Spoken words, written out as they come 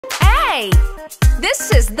A.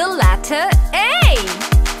 This is the letter A.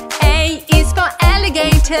 A is for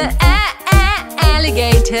alligator.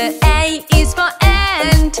 Alligator. A is for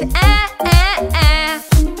ant.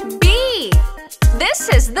 B. This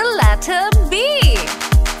is the letter B.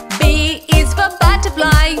 B is for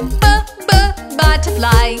butterfly.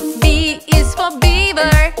 Butterfly. B is for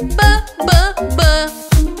beaver.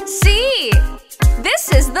 C.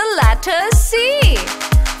 This is the letter C.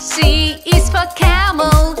 C is for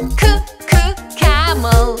camel.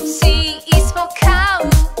 Camel. C is for cow.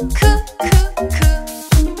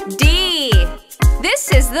 D.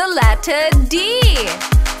 This is the letter D.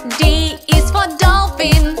 D is for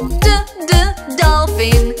dolphin.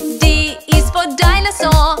 Dolphin. D is for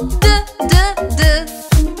dinosaur.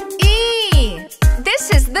 E. This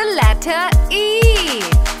is the letter E.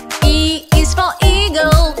 E is for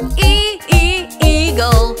eagle.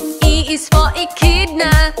 Eagle. E is for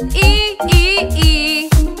echidna.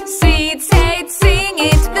 Seed, say it, sing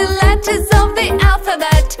it, the letters of the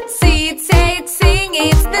alphabet. Seed, say it, sing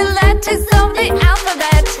it, the letters of the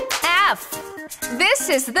alphabet. F. This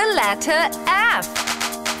is the letter F.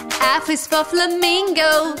 F is for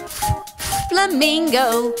flamingo.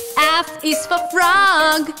 Flamingo. F is for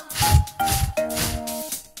frog.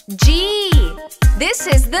 G. This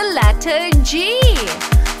is the letter G.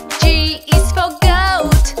 G is for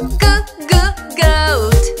goat.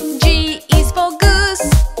 Goat. G is for goose.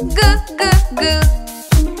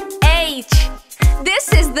 H. This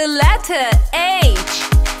is the letter H.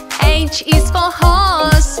 H is for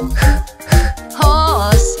horse.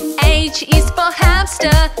 Horse. H is for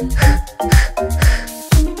hamster.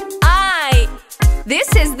 I. This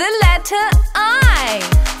is the letter I.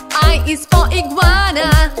 I is for iguana.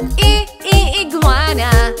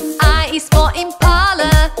 Iguana. I is for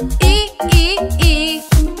impala.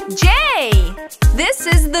 J. This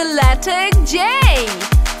is the letter J.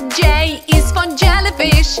 J is for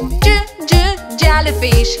jellyfish.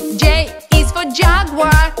 Jellyfish. J is for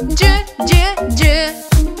jaguar.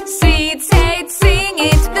 Seed, say it, sing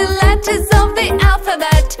it, the letters of the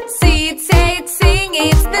alphabet. Seed, say it, sing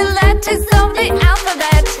it, the letters of the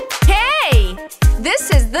alphabet. K. This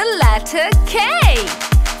is the letter K.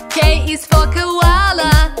 K is for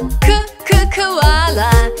koala.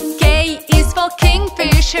 Koala. K is for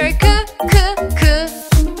kingfisher.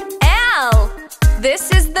 L.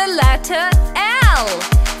 This is the letter L.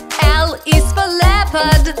 L is for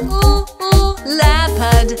leopard.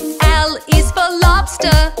 Leopard. L is for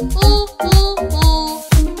lobster.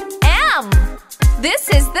 M. This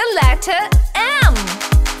is the letter M.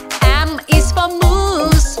 M is for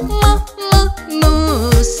moose.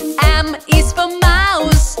 Moose. M is for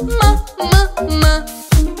mouse.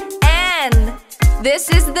 N. This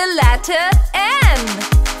is the letter N.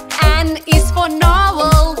 N is for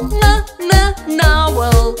narwhal.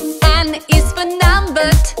 Narwhal. N is for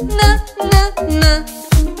numbered.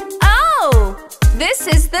 O. This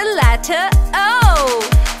is the letter O.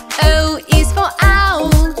 O is for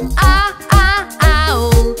owl.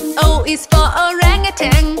 Owl. O is for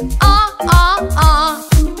orangutan.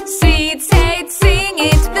 Seed, say it, sing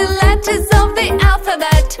it, the letters of the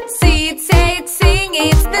alphabet. Seed, say it, sing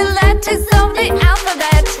it, the letters of the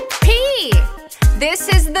alphabet. P. This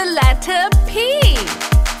is the letter P.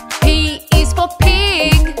 P is for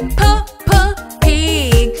pig.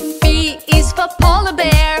 Pig. P is for polar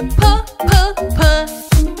bear.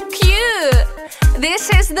 Q. This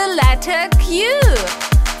is the letter Q.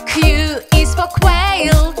 Q is for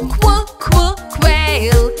quail.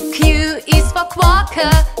 Quail. Q is for quokka.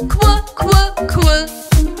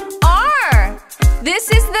 R. This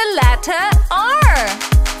is the letter R.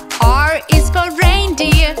 R is for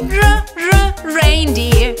reindeer.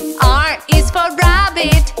 Reindeer. R is for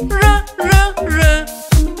rabbit.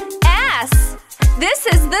 S. This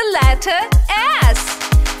is the letter S.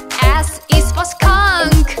 S is for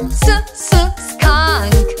skunk.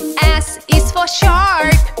 Skunk. S is for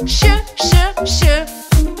shark.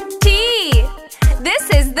 T. This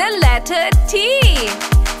is the letter T.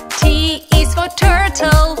 T is for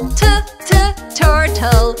turtle.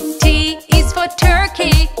 Turtle. T is for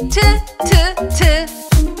turkey.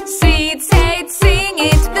 Seed, say it, sing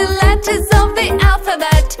it, the letters of the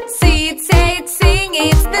alphabet. Seed, say it, sing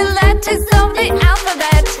it, the letters of the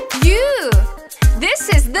alphabet. U. This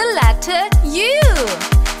is the letter U.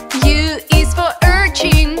 U is for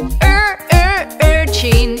urchin.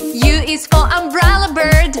 Urchin. U is for umbrella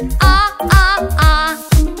bird.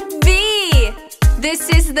 V. This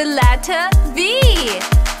is the letter V.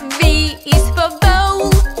 V is for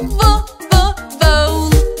bowl. Bowl.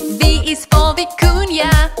 V is for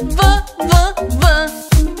vicuña.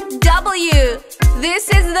 W. This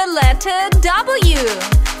is the letter W.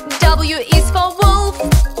 W is for wolf.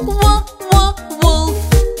 Wolf.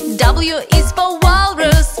 W is for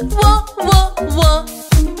walrus.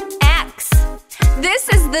 X. This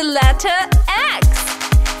is the letter X.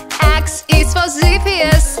 X is for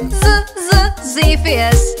Ziphius.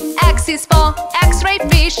 Ziphius. X is for X-ray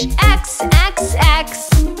fish. X.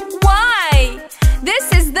 Y.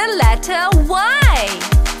 This is the letter Y.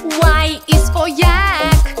 Y is for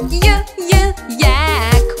yak. Yak.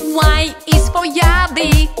 Y is for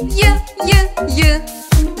yabby.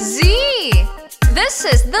 Z. This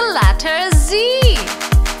is the letter Z.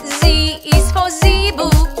 Z is for zebu.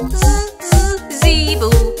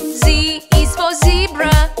 Zebu. Z is for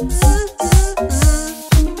zebra.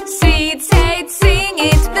 See it, say it, sing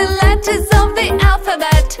it, the letters of the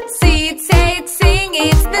alphabet. See it, say it, sing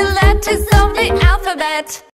it, the letters of the alphabet.